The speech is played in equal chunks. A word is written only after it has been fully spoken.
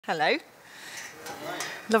Hello.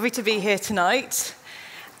 Lovely to be here tonight.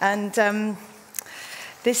 And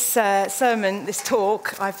this sermon, this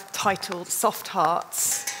talk, I've titled Soft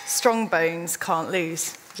Hearts, Strong Bones Can't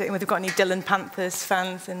Lose. I don't know whether we've got any Dylan Panthers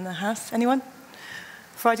fans in the house. Anyone?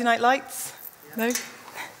 Friday Night Lights? No?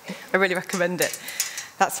 I really recommend it.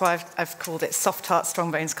 That's why I've called it Soft Hearts,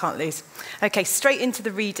 Strong Bones Can't Lose. Okay, straight into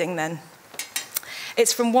the reading then.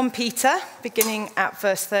 It's from 1 Peter, beginning at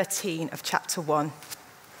verse 13 of chapter 1.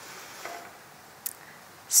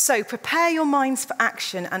 So prepare your minds for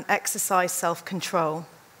action and exercise self-control.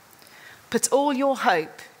 Put all your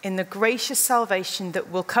hope in the gracious salvation that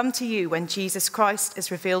will come to you when Jesus Christ is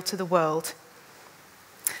revealed to the world.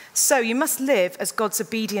 So you must live as God's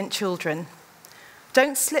obedient children.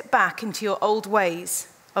 Don't slip back into your old ways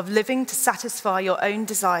of living to satisfy your own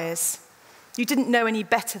desires. You didn't know any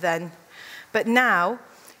better then, but now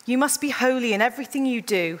you must be holy in everything you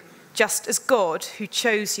do, just as God who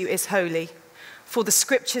chose you is holy. For the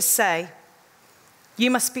scriptures say,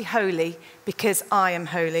 you must be holy because I am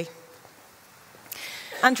holy.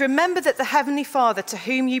 And remember that the Heavenly Father to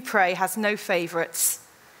whom you pray has no favorites.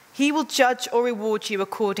 He will judge or reward you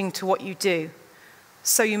according to what you do.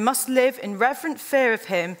 So you must live in reverent fear of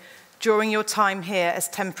him during your time here as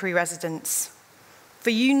temporary residents. For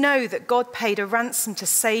you know that God paid a ransom to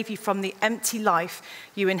save you from the empty life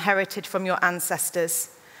you inherited from your ancestors.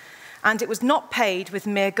 And it was not paid with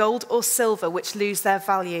mere gold or silver, which lose their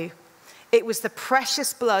value. It was the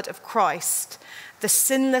precious blood of Christ, the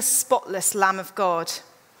sinless, spotless Lamb of God.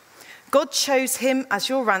 God chose him as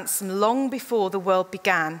your ransom long before the world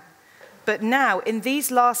began. But now, in these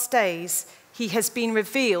last days, he has been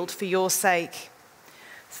revealed for your sake.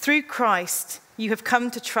 Through Christ, you have come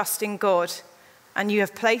to trust in God, and you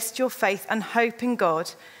have placed your faith and hope in God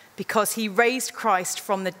because he raised Christ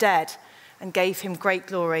from the dead and gave him great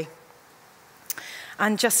glory.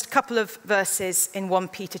 And just a couple of verses in 1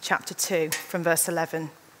 Peter chapter 2 from verse 11.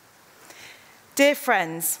 Dear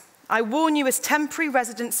friends, I warn you as temporary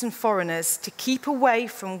residents and foreigners to keep away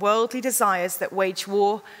from worldly desires that wage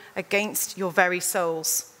war against your very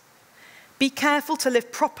souls. Be careful to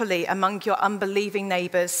live properly among your unbelieving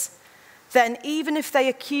neighbours. Then, even if they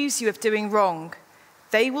accuse you of doing wrong,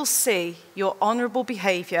 they will see your honourable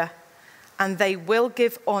behaviour and they will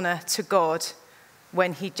give honour to God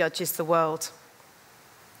when he judges the world.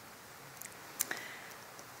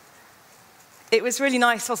 It was really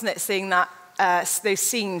nice, wasn't it, seeing that those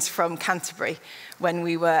scenes from Canterbury when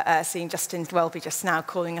we were seeing Justin Welby just now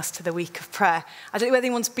calling us to the week of prayer. I don't know whether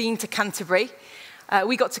anyone's been to Canterbury.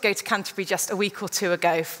 We got to go to Canterbury just a week or two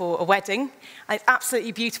ago for a wedding. And it's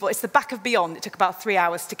absolutely beautiful. It's the back of beyond. It took about 3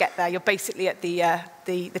 hours to get there. You're basically at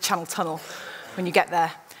the Channel Tunnel when you get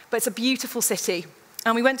there. But it's a beautiful city.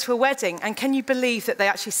 And we went to a wedding, and can you believe that they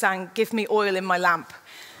actually sang "Give Me Oil in My Lamp"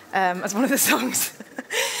 as one of the songs,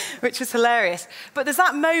 which was hilarious. But there's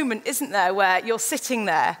that moment, isn't there, where you're sitting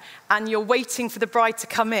there and you're waiting for the bride to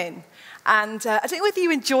come in. And I don't know whether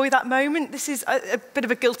you enjoy that moment. This is a bit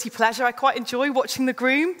of a guilty pleasure. I quite enjoy watching the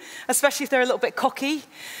groom, especially if they're a little bit cocky,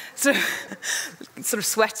 sort of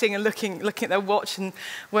sweating and looking at their watch and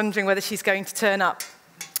wondering whether she's going to turn up.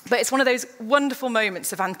 But it's one of those wonderful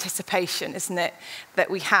moments of anticipation, isn't it, that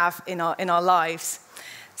we have in our lives.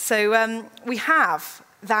 So we have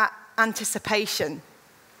that anticipation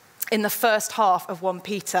in the first half of 1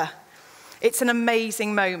 Peter. It's an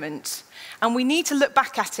amazing moment. And we need to look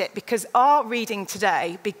back at it because our reading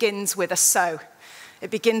today begins with a so.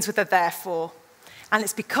 It begins with a therefore. And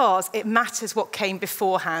it's because it matters what came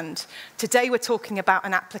beforehand. Today we're talking about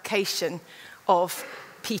an application of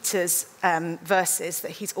Peter's verses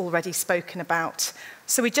that he's already spoken about.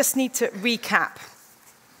 So we just need to recap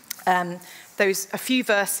a few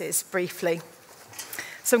verses briefly.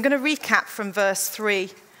 So I'm going to recap from verse 3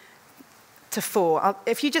 to 4.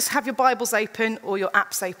 If you just have your Bibles open or your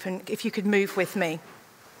apps open, if you could move with me.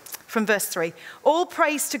 From verse 3. All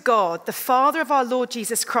praise to God, the Father of our Lord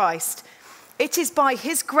Jesus Christ. It is by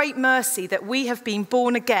his great mercy that we have been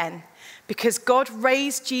born again, because God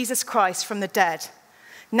raised Jesus Christ from the dead.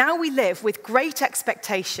 Now we live with great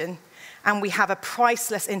expectation, and we have a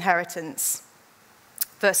priceless inheritance.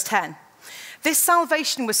 Verse 10. This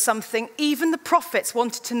salvation was something even the prophets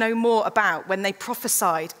wanted to know more about when they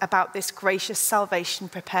prophesied about this gracious salvation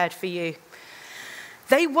prepared for you.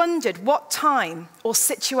 They wondered what time or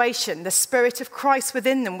situation the Spirit of Christ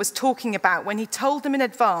within them was talking about when he told them in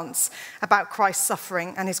advance about Christ's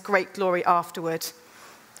suffering and his great glory afterward.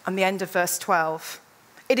 And the end of verse 12.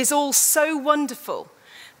 It is all so wonderful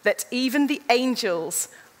that even the angels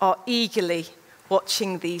are eagerly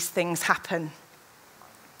watching these things happen.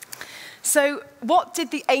 So what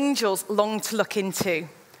did the angels long to look into?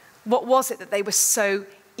 What was it that they were so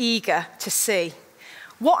eager to see?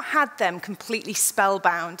 What had them completely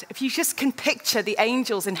spellbound? If you just can picture the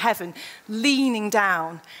angels in heaven leaning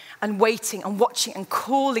down and waiting and watching and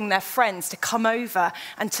calling their friends to come over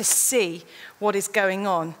and to see what is going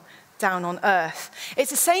on down on earth.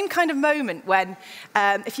 It's the same kind of moment when,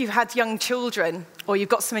 if you've had young children or you've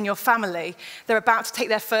got some in your family, they're about to take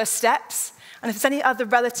their first steps. And if there's any other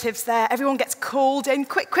relatives there, everyone gets called in.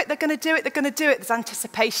 Quick, quick, they're going to do it, they're going to do it. There's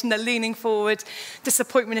anticipation, they're leaning forward,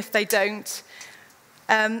 disappointment if they don't.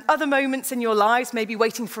 Other moments in your lives, maybe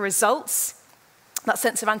waiting for results, that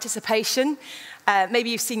sense of anticipation. Maybe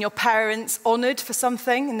you've seen your parents honoured for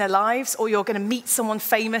something in their lives, or you're going to meet someone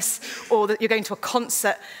famous, or that you're going to a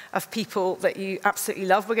concert of people that you absolutely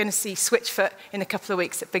love. We're going to see Switchfoot in a couple of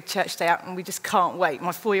weeks at Big Church Day Out, and we just can't wait.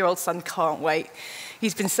 My 4-year-old son can't wait.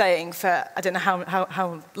 He's been saying for, I don't know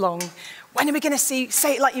how long, when are we going to see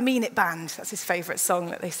Say It Like You Mean It band? That's his favourite song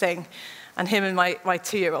that they sing. And him and my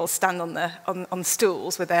 2-year-old stand on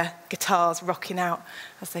stools with their guitars rocking out,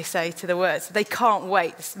 as they say, to the words. They can't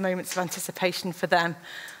wait. There's moments of anticipation for them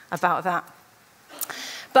about that.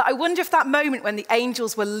 But I wonder if that moment when the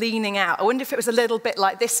angels were leaning out, I wonder if it was a little bit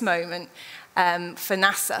like this moment for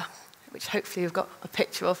NASA, which hopefully you've got a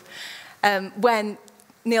picture of, when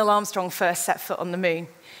Neil Armstrong first set foot on the moon.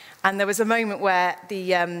 And there was a moment where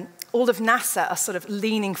all of NASA are sort of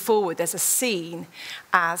leaning forward. There's a scene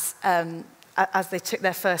as they took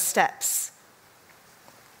their first steps.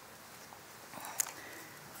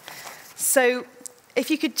 So if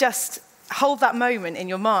you could just hold that moment in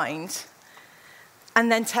your mind and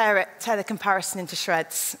then tear the comparison into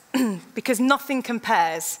shreds, because nothing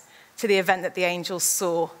compares to the event that the angels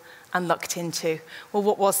saw and looked into. Well,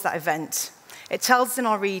 what was that event? It tells us in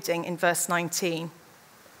our reading in verse 19.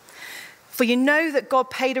 For you know that God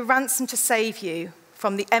paid a ransom to save you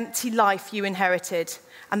from the empty life you inherited,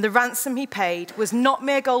 and the ransom he paid was not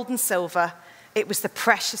mere gold and silver, it was the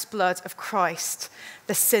precious blood of Christ,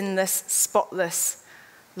 the sinless, spotless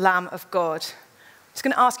Lamb of God. I'm just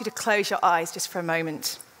going to ask you to close your eyes just for a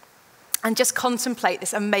moment and just contemplate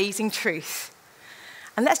this amazing truth.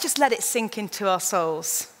 And let's just let it sink into our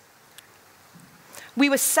souls. We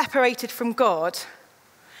were separated from God,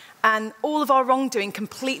 and all of our wrongdoing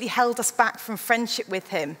completely held us back from friendship with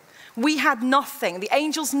him. We had nothing. The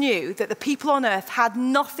angels knew that the people on earth had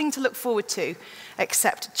nothing to look forward to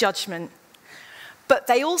except judgment. But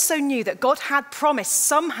they also knew that God had promised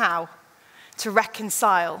somehow to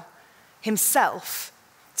reconcile himself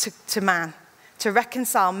to man, to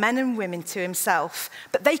reconcile men and women to himself.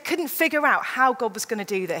 But they couldn't figure out how God was going to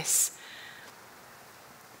do this.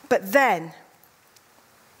 But then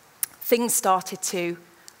things started to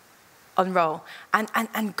unroll,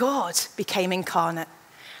 and God became incarnate.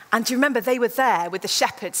 And do you remember they were there with the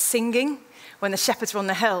shepherds singing, when the shepherds were on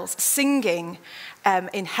the hills, singing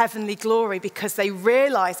in heavenly glory, because they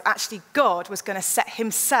realized actually God was going to set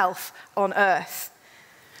himself on earth.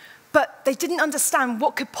 But they didn't understand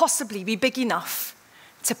what could possibly be big enough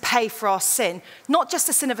to pay for our sin. Not just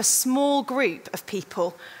the sin of a small group of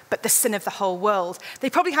people, but the sin of the whole world. They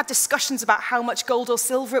probably had discussions about how much gold or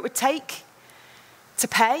silver it would take to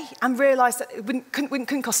pay, and realized that it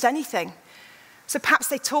couldn't cost anything. So perhaps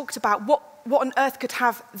they talked about what on earth could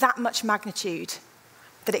have that much magnitude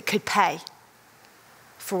that it could pay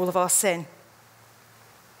for all of our sin.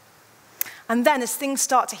 And then as things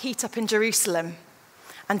start to heat up in Jerusalem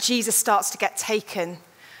and Jesus starts to get taken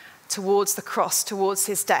towards the cross, towards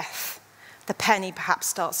his death, the penny perhaps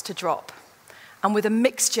starts to drop. And with a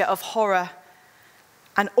mixture of horror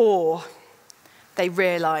and awe, they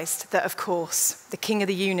realized that, of course, the King of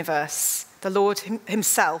the universe, the Lord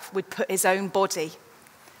himself, would put his own body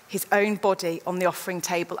on the offering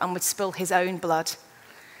table and would spill his own blood.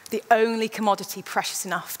 The only commodity precious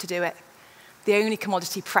enough to do it. The only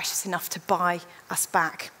commodity precious enough to buy us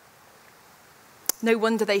back. No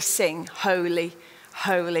wonder they sing, holy,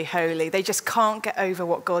 holy, holy. They just can't get over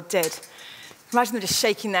what God did. Imagine them just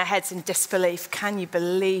shaking their heads in disbelief. Can you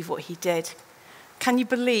believe what he did? Can you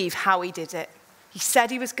believe how he did it? He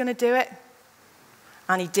said he was going to do it,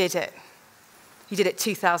 and he did it. He did it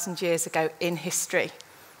 2,000 years ago in history,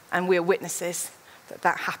 and we're witnesses that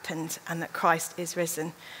that happened and that Christ is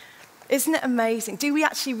risen. Isn't it amazing? Do we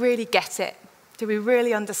actually really get it? Do we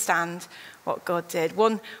really understand what God did?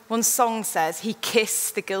 One song says, he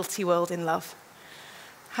kissed the guilty world in love.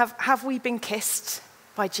 Have we been kissed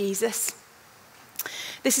by Jesus?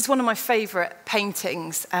 This is one of my favourite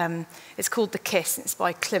paintings. It's called The Kiss, and it's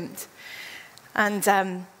by Klimt.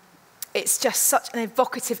 And it's just such an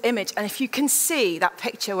evocative image. And if you can see that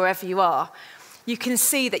picture wherever you are, you can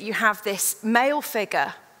see that you have this male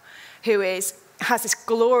figure who is has this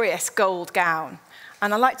glorious gold gown.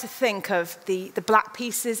 And I like to think of the black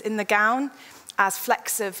pieces in the gown as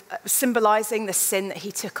flecks of symbolizing the sin that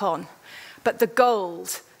he took on. But the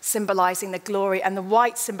gold symbolizing the glory and the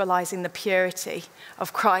white symbolizing the purity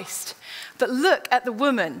of Christ. But look at the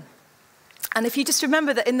woman. And if you just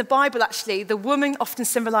remember that in the Bible, actually, the woman often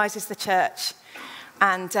symbolizes the church.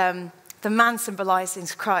 And the man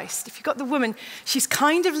symbolizes Christ. If you've got the woman, she's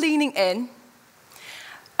kind of leaning in.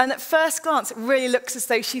 And at first glance, it really looks as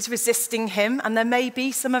though she's resisting him. And there may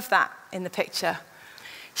be some of that in the picture.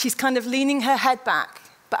 She's kind of leaning her head back.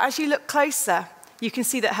 But as you look closer, you can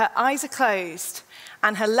see that her eyes are closed.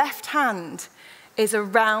 And her left hand is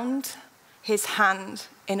around his hand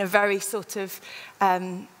in a very sort of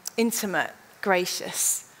intimate,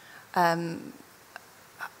 gracious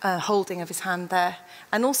holding of his hand there.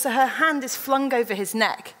 And also her hand is flung over his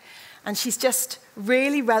neck. And she's just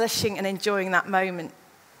really relishing and enjoying that moment.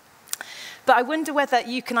 But I wonder whether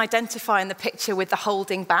you can identify in the picture with the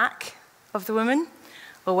holding back of the woman,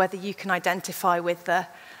 or whether you can identify with the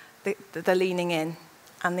leaning in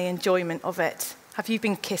and the enjoyment of it. Have you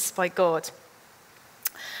been kissed by God?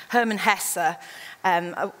 Hermann Hesse,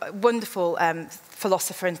 a wonderful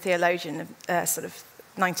philosopher and theologian of sort of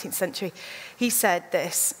 19th century, he said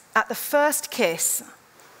this: "At the first kiss,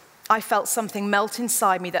 I felt something melt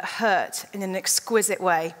inside me that hurt in an exquisite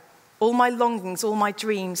way. All my longings, all my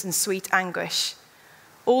dreams and sweet anguish.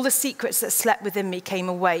 All the secrets that slept within me came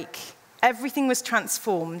awake. Everything was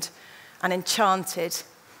transformed and enchanted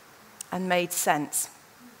and made sense."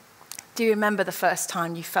 Do you remember the first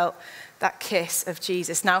time you felt that kiss of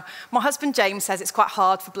Jesus? Now, my husband James says it's quite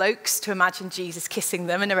hard for blokes to imagine Jesus kissing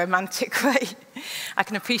them in a romantic way. I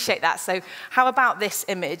can appreciate that. So how about this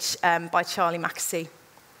image by Charlie Mackesy?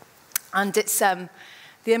 And it's the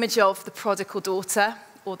image of the prodigal daughter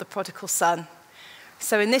or the prodigal son.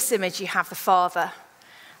 So in this image, you have the father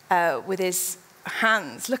with his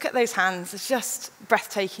hands. Look at those hands. It's just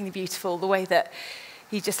breathtakingly beautiful, the way that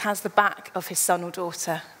he just has the back of his son or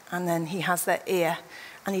daughter, and then he has their ear,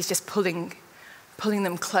 and he's just pulling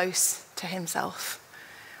them close to himself.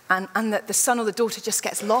 And that the son or the daughter just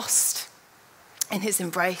gets lost in his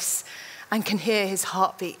embrace and can hear his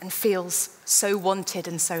heartbeat and feels so wanted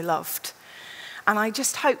and so loved. And I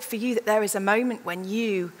just hope for you that there is a moment when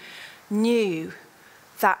you knew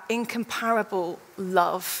that incomparable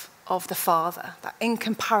love of the Father, that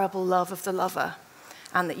incomparable love of the lover,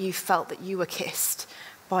 and that you felt that you were kissed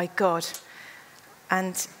by God.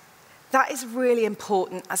 And that is really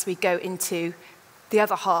important as we go into the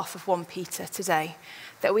other half of 1 Peter today,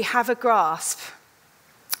 that we have a grasp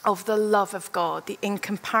of the love of God, the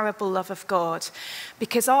incomparable love of God,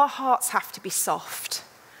 because our hearts have to be soft.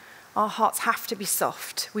 Our hearts have to be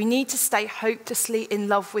soft. We need to stay hopelessly in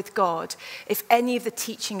love with God if any of the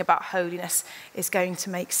teaching about holiness is going to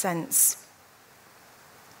make sense.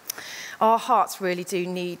 Our hearts really do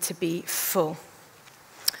need to be full.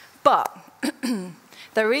 But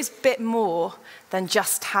there is a bit more than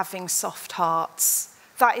just having soft hearts.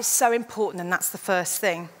 That is so important, and that's the first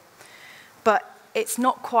thing. But it's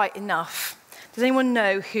not quite enough. Does anyone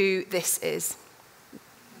know who this is?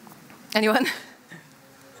 Anyone?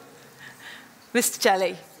 Mr.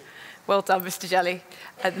 Jelly. Well done, Mr. Jelly,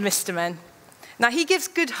 and Mr. Men. Now, he gives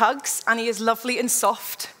good hugs, and he is lovely and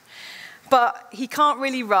soft, but he can't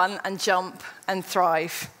really run and jump and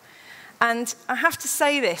thrive. And I have to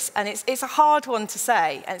say this, and it's a hard one to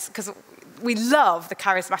say, and it's because we love the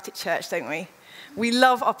charismatic church, don't we? We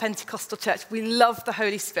love our Pentecostal church. We love the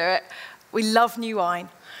Holy Spirit. We love new wine.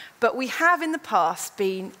 But we have in the past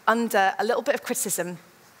been under a little bit of criticism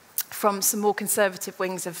from some more conservative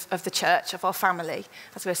wings of the church, of our family,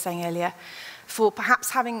 as we were saying earlier, for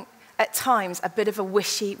perhaps having at times a bit of a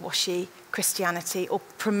wishy-washy Christianity, or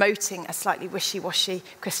promoting a slightly wishy-washy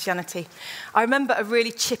Christianity. I remember a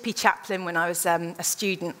really chippy chaplain when I was a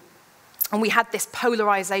student, and we had this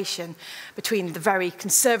polarization between the very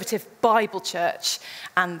conservative Bible church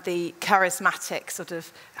and the charismatic sort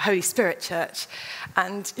of Holy Spirit church.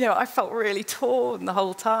 And, I felt really torn the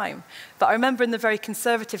whole time. But I remember in the very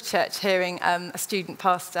conservative church hearing a student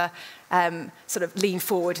pastor sort of lean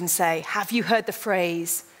forward and say, "Have you heard the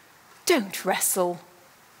phrase, 'Don't wrestle,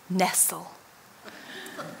 nestle'?"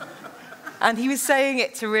 And he was saying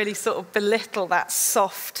it to really sort of belittle that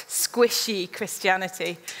soft, squishy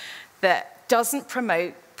Christianity that doesn't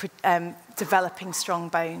promote developing strong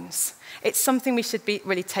bones. It's something we should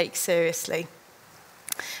really take seriously.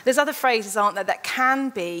 There's other phrases, aren't there, that can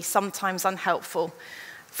be sometimes unhelpful.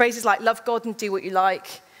 Phrases like "love God and do what you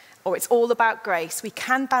like," or "it's all about grace." We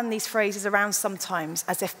can ban these phrases around sometimes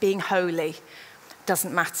as if being holy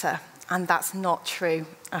doesn't matter, and that's not true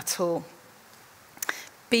at all.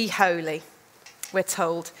 Be holy, we're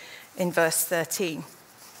told in verse 13.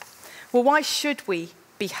 Well, why should we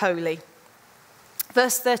be holy?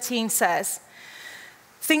 Verse 13 says,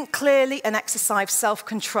 think clearly and exercise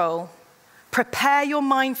self-control. Prepare your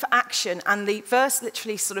mind for action. And the verse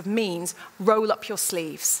literally sort of means roll up your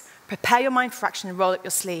sleeves. Prepare your mind for action and roll up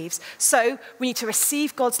your sleeves. So we need to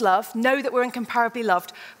receive God's love, know that we're incomparably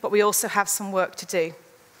loved, but we also have some work to do.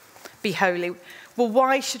 Be holy. Well,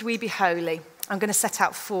 why should we be holy? I'm going to set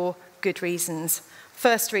out 4 good reasons.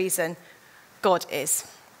 First reason, God is.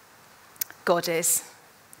 God is.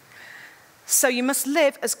 So you must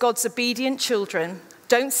live as God's obedient children.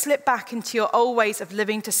 Don't slip back into your old ways of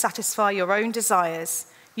living to satisfy your own desires.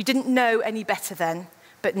 You didn't know any better then,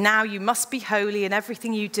 but now you must be holy in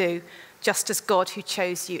everything you do, just as God who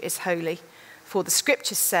chose you is holy. For the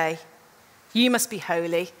scriptures say, you must be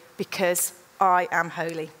holy because I am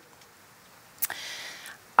holy.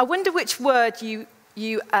 I wonder which word you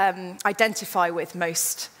identify with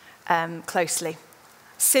most closely.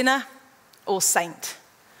 Sinner or saint?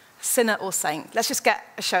 Sinner or saint? Let's just get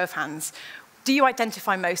a show of hands. Do you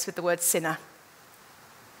identify most with the word sinner?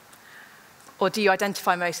 Or do you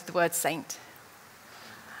identify most with the word saint?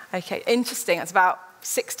 Okay, interesting. That's about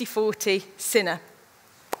 60-40 sinner.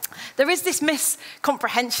 There is this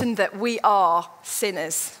miscomprehension that we are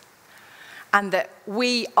sinners and that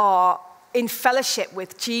we are in fellowship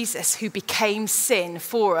with Jesus who became sin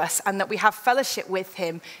for us and that we have fellowship with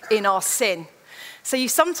him in our sin. So you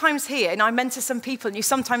sometimes hear, and I mentor some people, and you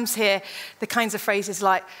sometimes hear the kinds of phrases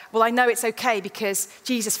like, well, I know it's okay because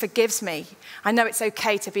Jesus forgives me. I know it's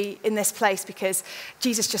okay to be in this place because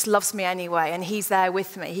Jesus just loves me anyway, and he's there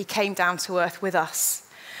with me. He came down to earth with us.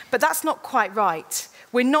 But that's not quite right.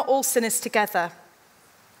 We're not all sinners together.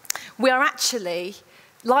 We are actually,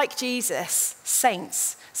 like Jesus,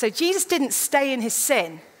 saints. So Jesus didn't stay in his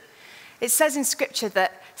sin. It says in Scripture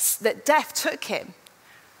that death took him,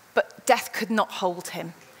 but death could not hold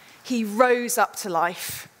him. He rose up to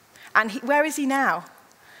life. And where is he now?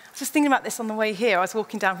 I was just thinking about this on the way here. I was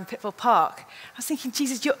walking down from Pittville Park. I was thinking,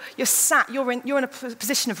 Jesus, you're sat, you're in a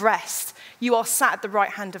position of rest. You are sat at the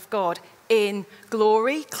right hand of God in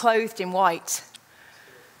glory, clothed in white.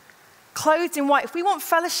 Clothed in white. If we want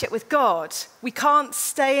fellowship with God, we can't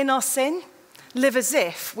stay in our sin, live as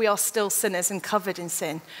if we are still sinners and covered in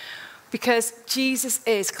sin, because Jesus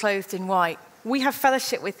is clothed in white. We have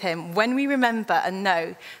fellowship with him when we remember and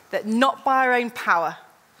know that not by our own power,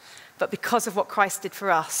 but because of what Christ did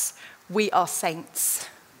for us, we are saints.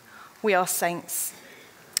 We are saints,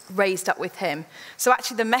 raised up with him. So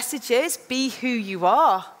actually the message is, be who you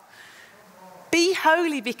are. Be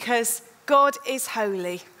holy because God is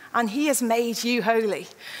holy and he has made you holy.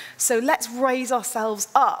 So let's raise ourselves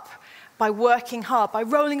up by working hard, by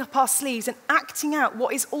rolling up our sleeves and acting out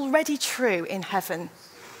what is already true in heaven.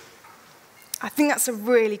 I think that's a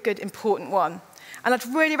really good, important one. And I'd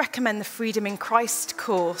really recommend the Freedom in Christ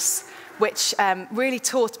course, which really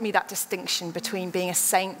taught me that distinction between being a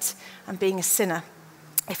saint and being a sinner,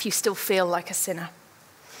 if you still feel like a sinner.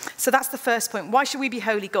 So that's the first point. Why should we be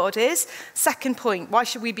holy? God is. Second point, why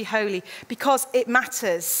should we be holy? Because it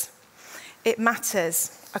matters. It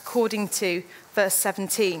matters, according to verse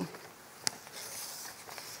 17.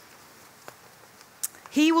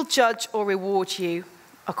 He will judge or reward you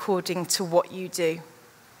according to what you do.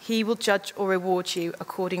 He will judge or reward you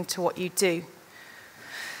according to what you do.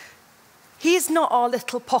 He is not our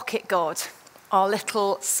little pocket God, our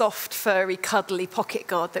little soft, furry, cuddly pocket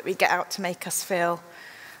God that we get out to make us feel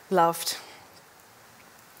loved.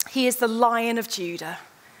 He is the Lion of Judah.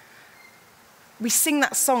 We sing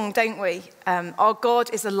that song, don't we? Our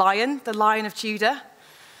God is the Lion of Judah.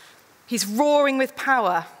 He's roaring with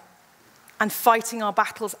power and fighting our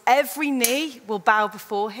battles. Every knee will bow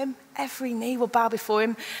before him. Every knee will bow before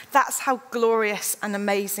him. That's how glorious and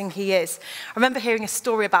amazing he is. I remember hearing a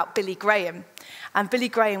story about Billy Graham. And Billy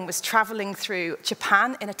Graham was traveling through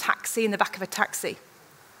Japan in a taxi, in the back of a taxi.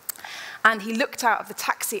 And he looked out of the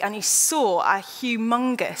taxi and he saw a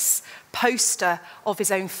humongous poster of his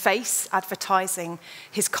own face advertising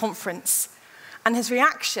his conference. And his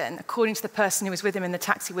reaction, according to the person who was with him in the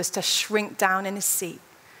taxi, was to shrink down in his seat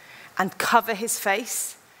and cover his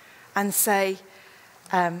face and say,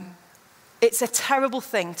 it's a terrible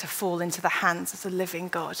thing to fall into the hands of the living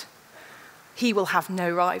God. He will have no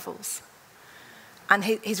rivals. And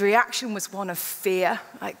his reaction was one of fear,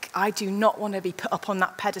 like, I do not want to be put up on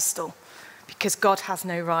that pedestal because God has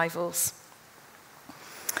no rivals.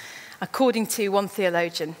 According to one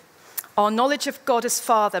theologian, our knowledge of God as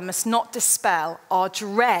Father must not dispel our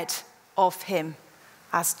dread of him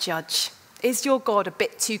as judge. Is your God a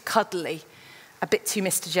bit too cuddly, a bit too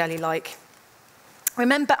Mr. Jelly-like?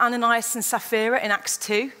 Remember Ananias and Sapphira in Acts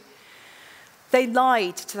 2? They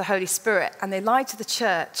lied to the Holy Spirit and they lied to the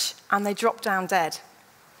church and they dropped down dead.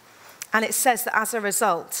 And it says that as a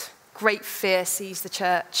result, great fear seized the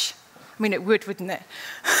church. I mean, it would, wouldn't it?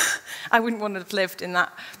 I wouldn't want to have lived in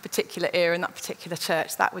that particular era, in that particular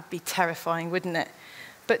church. That would be terrifying, wouldn't it?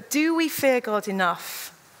 But do we fear God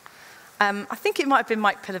enough? I think it might have been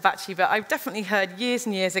Mike Pilavachi, but I've definitely heard years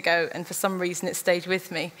and years ago, and for some reason it stayed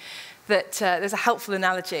with me, that there's a helpful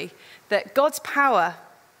analogy that God's power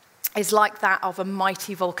is like that of a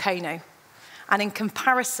mighty volcano. And in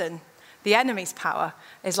comparison, the enemy's power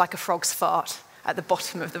is like a frog's fart at the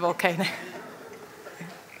bottom of the volcano.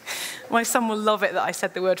 My son will love it that I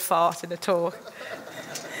said the word fart in a talk.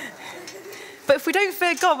 But if we don't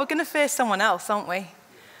fear God, we're going to fear someone else, aren't we?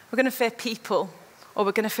 We're going to fear people, or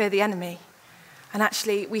we're going to fear the enemy. And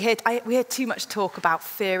actually, we hear too much talk about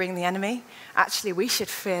fearing the enemy. Actually, we should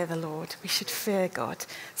fear the Lord. We should fear God.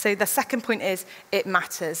 So the second point is, it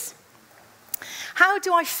matters. How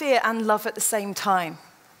do I fear and love at the same time?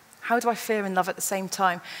 How do I fear and love at the same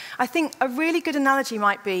time? I think a really good analogy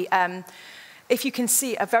might be, if you can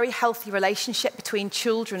see a very healthy relationship between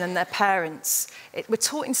children and their parents. We're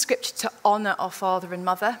taught in Scripture to honour our father and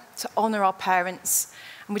mother, to honour our parents.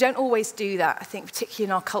 And we don't always do that, I think, particularly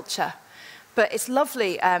in our culture. But it's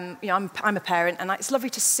lovely, I'm a parent, and it's lovely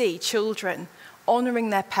to see children honouring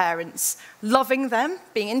their parents, loving them,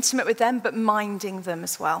 being intimate with them, but minding them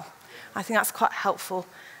as well. I think that's quite a helpful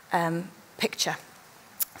picture.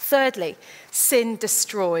 Thirdly, sin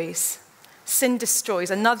destroys. Sin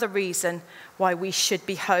destroys, another reason why we should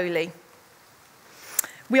be holy.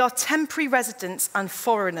 We are temporary residents and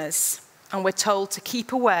foreigners, and we're told to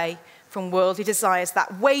keep away from worldly desires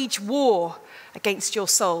that wage war against your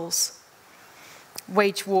souls.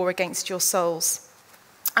 Wage war against your souls.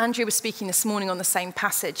 Andrew was speaking this morning on the same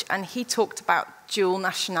passage, and he talked about dual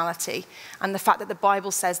nationality and the fact that the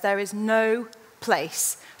Bible says there is no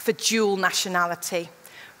place for dual nationality.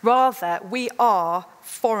 Rather, we are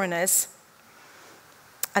foreigners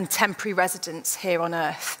and temporary residents here on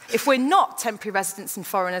earth. If we're not temporary residents and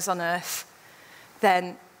foreigners on earth,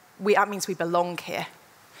 then that means we belong here.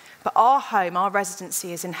 But our home, our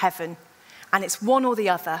residency is in heaven, and it's one or the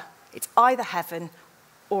other. It's either heaven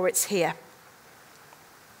or it's here.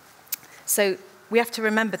 So we have to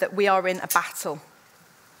remember that we are in a battle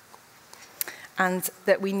and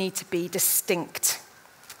that we need to be distinct.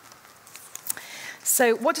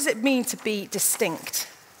 So what does it mean to be distinct?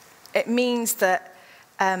 It means that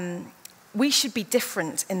we should be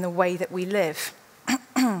different in the way that we live.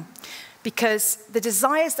 Because the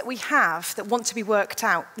desires that we have that want to be worked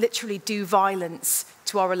out literally do violence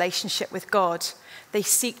to our relationship with God. They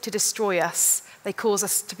seek to destroy us. They cause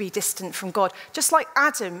us to be distant from God. Just like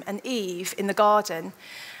Adam and Eve in the garden,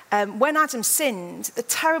 when Adam sinned, the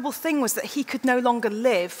terrible thing was that he could no longer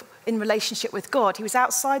live in relationship with God. He was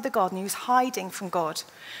outside the garden. He was hiding from God.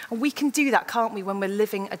 And we can do that, can't we, when we're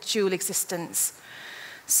living a dual existence?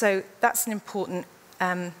 So that's an important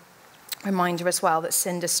reminder as well, that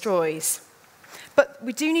sin destroys. But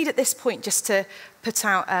we do need at this point just to put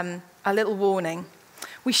out a little warning.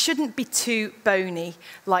 We shouldn't be too bony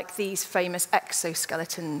like these famous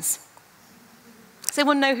exoskeletons. Does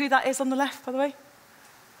anyone know who that is on the left, by the way?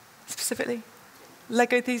 Specifically?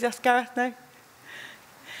 Lego enthusiast, Gareth? No?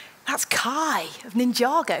 That's Kai of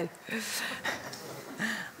Ninjago.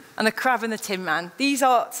 And the Crab and the Tin Man. These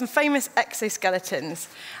are some famous exoskeletons,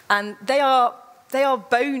 and they are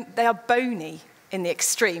bony in the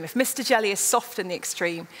extreme. If Mr. Jelly is soft in the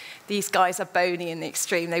extreme, these guys are bony in the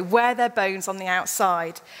extreme. They wear their bones on the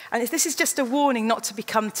outside. And this is just a warning not to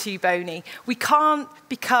become too bony. We can't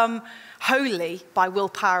become holy by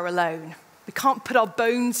willpower alone. We can't put our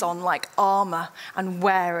bones on like armor and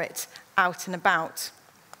wear it out and about.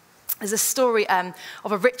 There's a story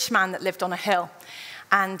of a rich man that lived on a hill.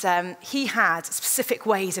 And he had specific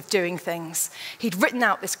ways of doing things. He'd written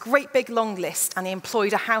out this great big long list, and he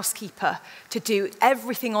employed a housekeeper to do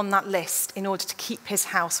everything on that list in order to keep his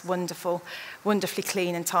house wonderfully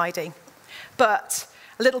clean and tidy. But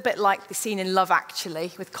a little bit like the scene in Love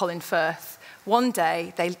Actually with Colin Firth, one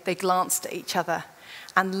day they glanced at each other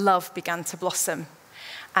and love began to blossom.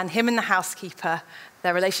 And him and the housekeeper,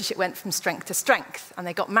 their relationship went from strength to strength, and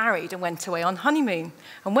they got married and went away on honeymoon.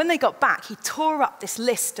 And when they got back, he tore up this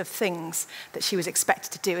list of things that she was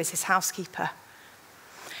expected to do as his housekeeper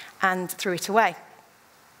and threw it away.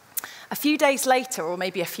 A few days later, or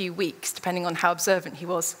maybe a few weeks, depending on how observant he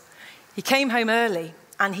was, he came home early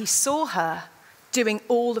and he saw her doing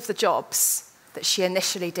all of the jobs that she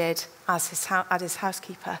initially did as his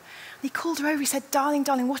housekeeper. And he called her over, he said, darling,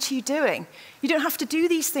 what are you doing? You don't have to do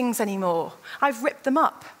these things anymore. I've ripped them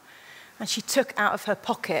up. And she took out of her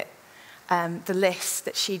pocket the list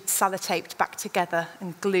that she'd sellotaped back together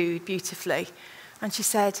and glued beautifully. And she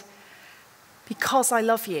said, because I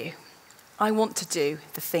love you, I want to do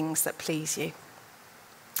the things that please you.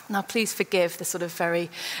 Now, please forgive the sort of very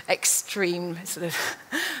extreme sort of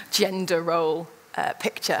gender role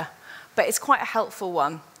picture, but it's quite a helpful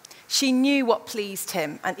one. She knew what pleased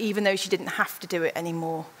him, and even though she didn't have to do it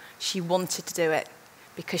anymore, she wanted to do it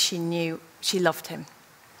because she knew she loved him.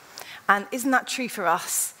 And isn't that true for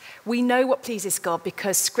us? We know what pleases God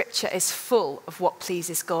because Scripture is full of what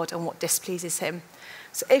pleases God and what displeases him.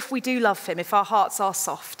 So if we do love him, if our hearts are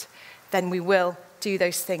soft, then we will do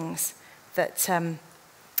those things that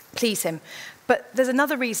please him. But there's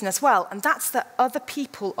another reason as well, and that's that other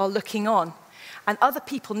people are looking on. And other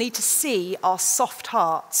people need to see our soft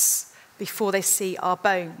hearts before they see our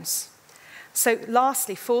bones. So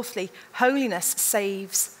lastly, fourthly, holiness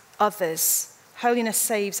saves others. Holiness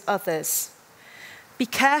saves others. Be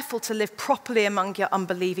careful to live properly among your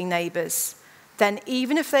unbelieving neighbours. Then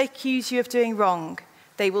even if they accuse you of doing wrong,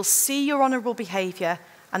 they will see your honourable behaviour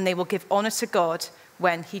and they will give honour to God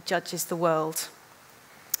when he judges the world.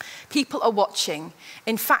 People are watching.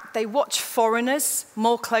 In fact, they watch foreigners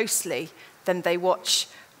more closely than they watch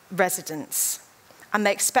residents. And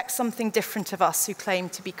they expect something different of us who claim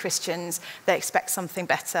to be Christians. They expect something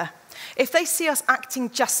better. If they see us acting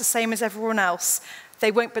just the same as everyone else, they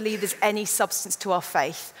won't believe there's any substance to our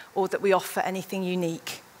faith or that we offer anything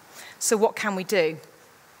unique. So what can we do?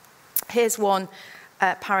 Here's one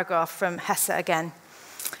paragraph from Hesse again.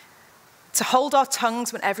 To hold our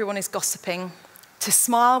tongues when everyone is gossiping, to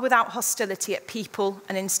smile without hostility at people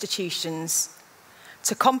and institutions,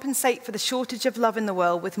 to compensate for the shortage of love in the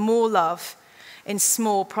world with more love in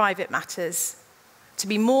small private matters, to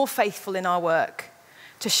be more faithful in our work,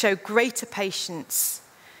 to show greater patience,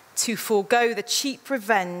 to forego the cheap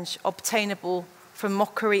revenge obtainable from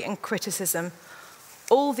mockery and criticism.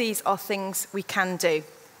 All these are things we can do.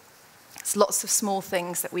 There's lots of small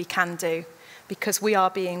things that we can do because we are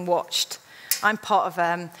being watched. I'm part of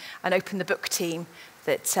an Open the Book team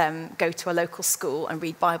that go to a local school and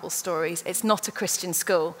read Bible stories. It's not a Christian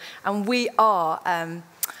school, and we are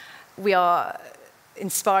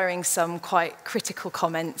inspiring some quite critical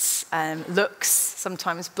comments, looks,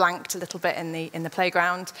 sometimes blanked a little bit in the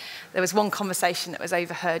playground. There was one conversation that was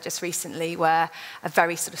overheard just recently where a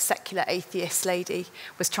very sort of secular atheist lady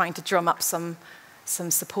was trying to drum up some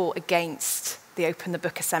support against the Open the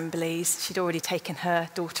Book assemblies. She'd already taken her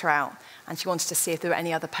daughter out, and she wanted to see if there were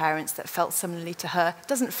any other parents that felt similarly to her. It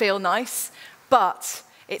doesn't feel nice, but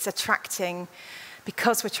it's attracting,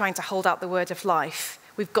 because we're trying to hold out the word of life,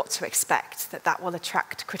 we've got to expect that that will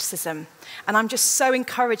attract criticism. And I'm just so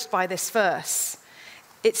encouraged by this verse.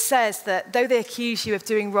 It says that though they accuse you of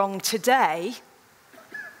doing wrong today,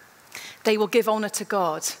 they will give honor to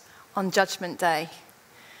God on Judgment Day.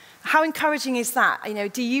 How encouraging is that? You know,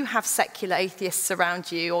 do you have secular atheists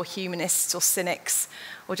around you, or humanists, or cynics,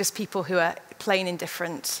 or just people who are plain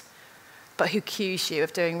indifferent, but who accuse you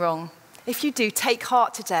of doing wrong? If you do, take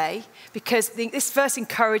heart today, because this verse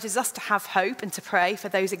encourages us to have hope and to pray for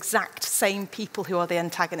those exact same people who are the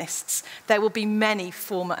antagonists. There will be many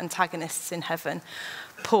former antagonists in heaven.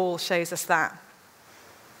 Paul shows us that.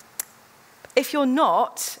 If you're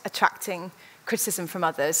not attracting criticism from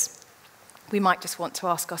others, we might just want to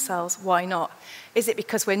ask ourselves, why not? Is it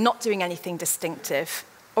because we're not doing anything distinctive?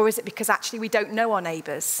 Or is it because actually we don't know our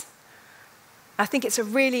neighbours? I think it's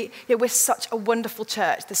we're such a wonderful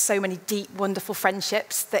church. There's so many deep, wonderful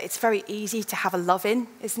friendships that it's very easy to have a love in,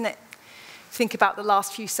 isn't it? Think about the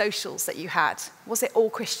last few socials that you had. Was it all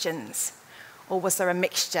Christians? Or was there a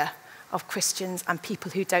mixture of Christians and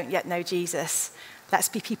people who don't yet know Jesus? Let's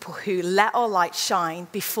be people who let our light shine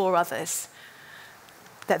before others,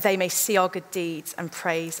 that they may see our good deeds and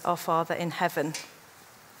praise our Father in heaven.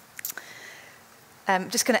 I'm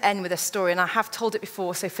just going to end with a story, and I have told it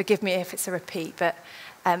before, so forgive me if it's a repeat, but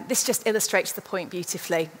this just illustrates the point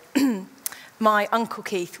beautifully. My Uncle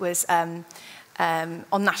Keith was on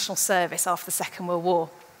national service after the Second World War,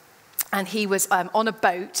 and he was on a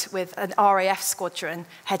boat with an RAF squadron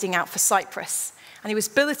heading out for Cyprus, and he was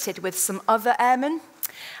billeted with some other airmen,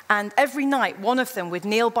 and every night one of them would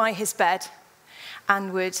kneel by his bed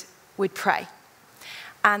and would pray.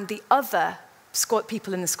 And the other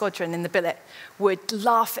people in the squadron, in the billet, would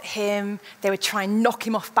laugh at him. They would try and knock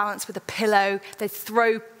him off balance with a pillow. They'd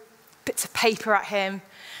throw bits of paper at him.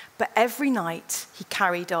 But every night he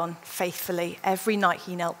carried on faithfully. Every night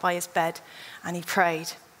he knelt by his bed and he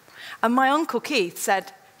prayed. And my Uncle Keith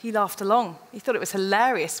said he laughed along. He thought it was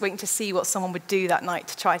hilarious waiting to see what someone would do that night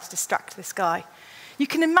to try to distract this guy. You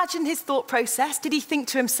can imagine his thought process. Did he think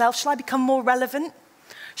to himself, shall I become more relevant?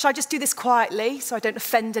 Shall I just do this quietly so I don't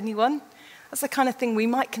offend anyone? That's the kind of thing we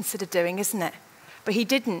might consider doing, isn't it? But he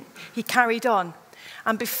didn't. He carried on.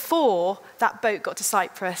 And before that boat got to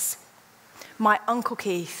Cyprus, my Uncle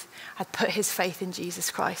Keith had put his faith in Jesus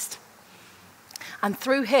Christ. And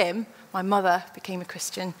through him, my mother became a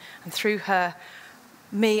Christian, and through her,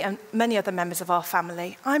 me and many other members of our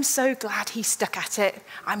family. I'm so glad he stuck at it.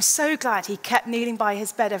 I'm so glad he kept kneeling by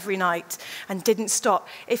his bed every night and didn't stop.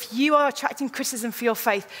 If you are attracting criticism for your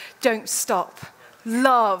faith, don't stop.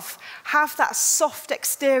 Love. Have that soft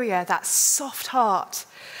exterior, that soft heart.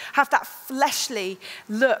 Have that fleshly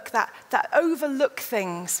look, that overlook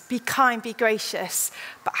things. Be kind, be gracious,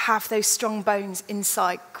 but have those strong bones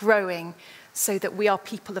inside growing so that we are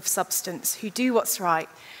people of substance who do what's right,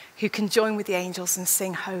 who can join with the angels and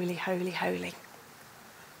sing, holy, holy, holy.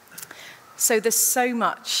 So there's so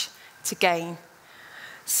much to gain.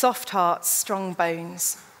 Soft hearts, strong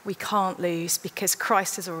bones, we can't lose because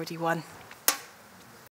Christ has already won.